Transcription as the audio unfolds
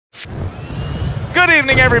Good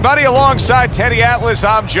evening, everybody. Alongside Teddy Atlas,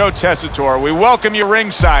 I'm Joe Tessitore. We welcome you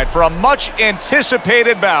ringside for a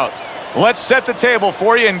much-anticipated bout. Let's set the table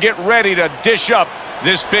for you and get ready to dish up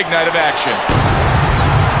this big night of action.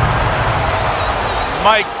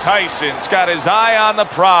 Mike Tyson's got his eye on the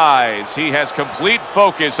prize. He has complete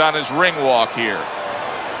focus on his ring walk here.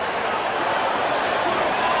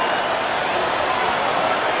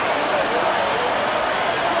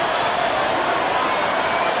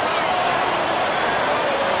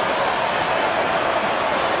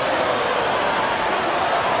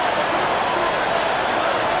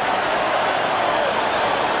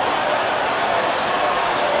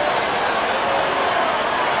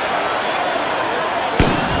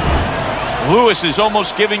 Lewis is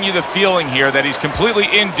almost giving you the feeling here that he's completely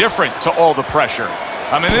indifferent to all the pressure.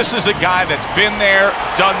 I mean, this is a guy that's been there,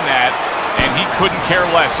 done that, and he couldn't care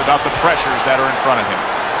less about the pressures that are in front of him.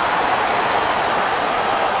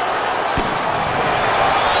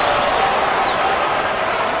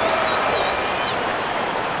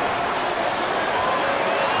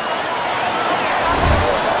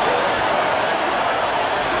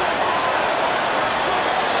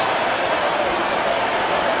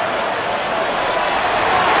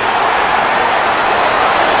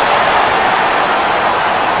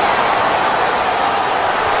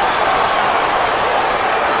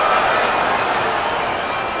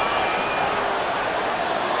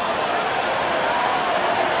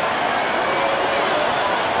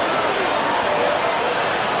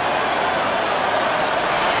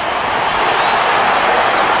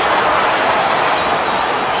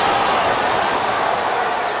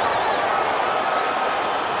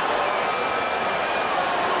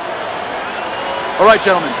 All right,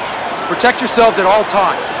 gentlemen, protect yourselves at all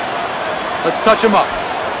times. Let's touch them up.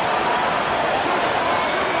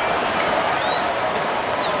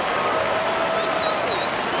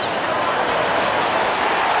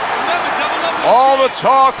 All the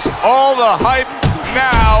talk, all the hype,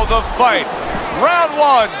 now the fight. Round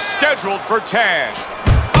one, scheduled for 10.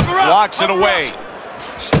 Blocks it away.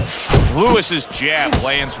 Lewis's jab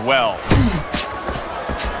lands well.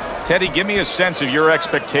 Teddy, give me a sense of your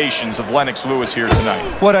expectations of Lennox Lewis here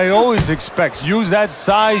tonight. What I always expect. Use that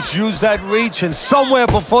size, use that reach, and somewhere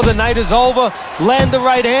before the night is over, land the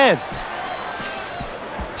right hand.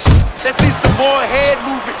 Let's see some more head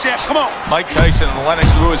movement, Jeff. Come on. Mike Tyson and Lennox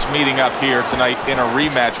Lewis meeting up here tonight in a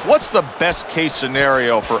rematch. What's the best case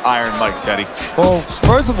scenario for Iron Mike, Teddy? Well,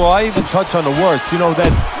 first of all, I even touch on the worst. You know,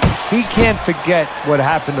 that he can't forget what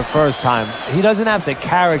happened the first time. He doesn't have the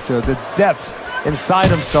character, the depth inside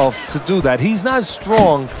himself to do that. He's not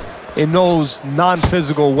strong in those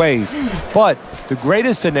non-physical ways. But the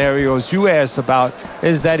greatest scenarios you asked about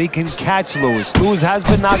is that he can catch Lewis. Lewis has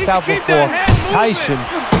been knocked out before. Tyson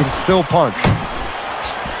can still punch.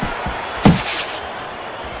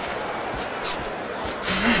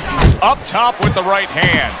 Up top with the right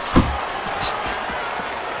hand.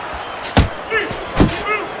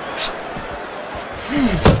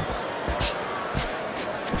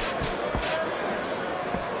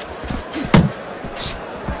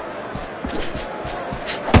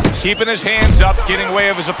 Keeping his hands up, getting away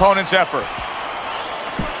of his opponent's effort.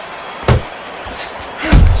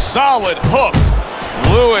 Solid hook.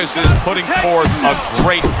 Lewis is putting forth a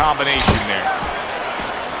great combination there.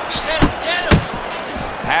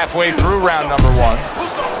 Halfway through round number one.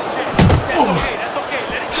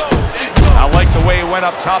 I like the way he went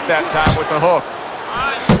up top that time with the hook.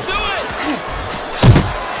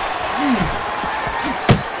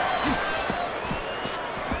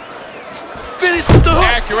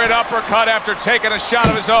 Accurate uppercut after taking a shot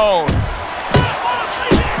of his own.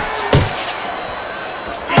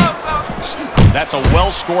 That's a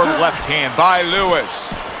well-scored left hand by Lewis.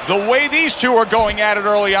 The way these two are going at it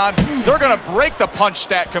early on, they're going to break the punch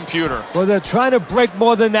stat computer. Well, they're trying to break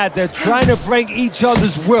more than that. They're trying to break each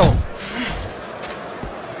other's will.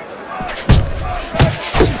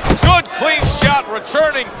 Good clean shot,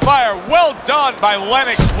 returning fire. Well done by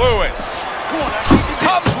Lennox Lewis.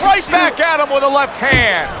 Comes right back at him with a left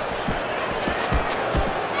hand.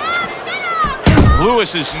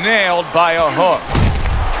 Lewis is nailed by a hook.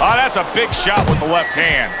 Oh, that's a big shot with the left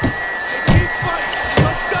hand.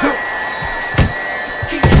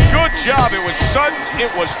 Good job. It was sudden,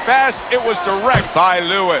 it was fast, it was direct by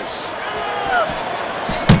Lewis.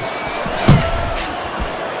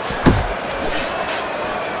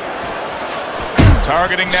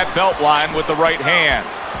 Targeting that belt line with the right hand.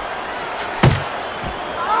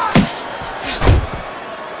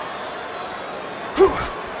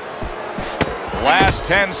 Last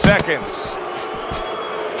 10 seconds.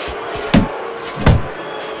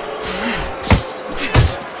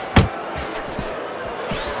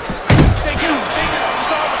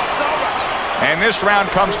 And this round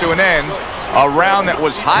comes to an end. A round that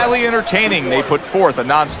was highly entertaining. They put forth a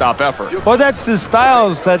nonstop effort. Well, that's the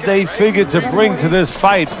styles that they figured to bring to this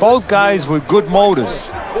fight. Both guys with good motors.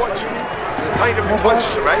 Tighten up your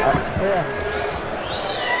punches, right?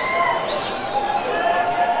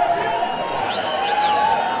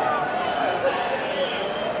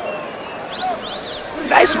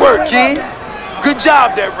 Nice work, kid. Good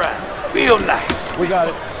job that round. Real nice. We got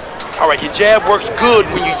it. All right, your jab works good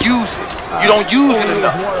when you use it. You don't use it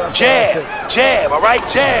enough. Jab, jab, all right?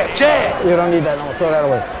 Jab, jab. You don't need that. No, throw that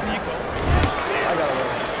away.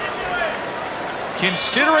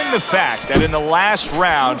 Considering the fact that in the last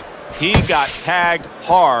round, he got tagged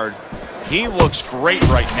hard, he looks great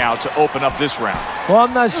right now to open up this round. Well,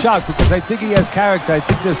 I'm not shocked because I think he has character. I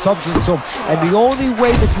think there's substance to him. And the only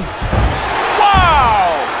way that you...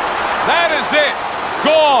 Wow! That is it.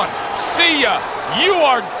 Gone. See ya. You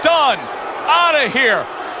are done. Out of here.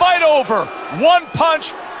 Fight over. One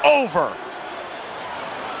punch over.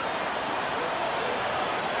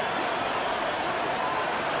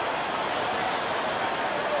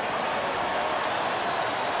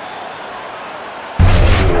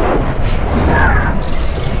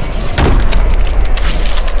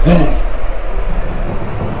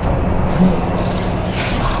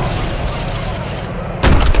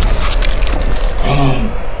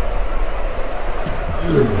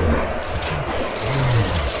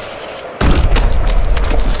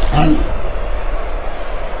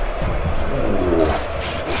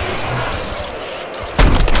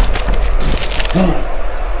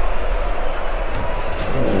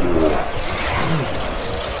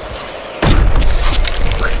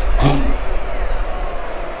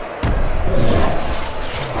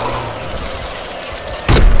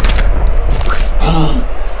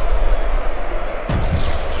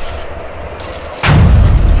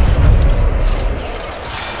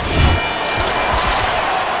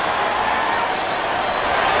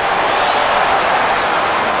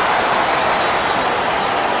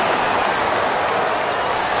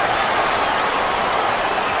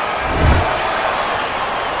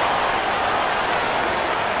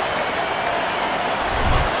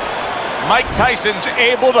 Mike Tyson's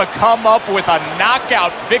able to come up with a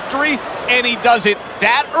knockout victory, and he does it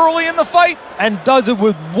that early in the fight? And does it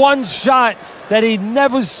with one shot that he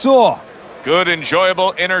never saw. Good,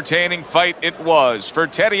 enjoyable, entertaining fight it was. For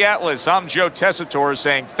Teddy Atlas, I'm Joe Tessitore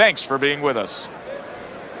saying thanks for being with us.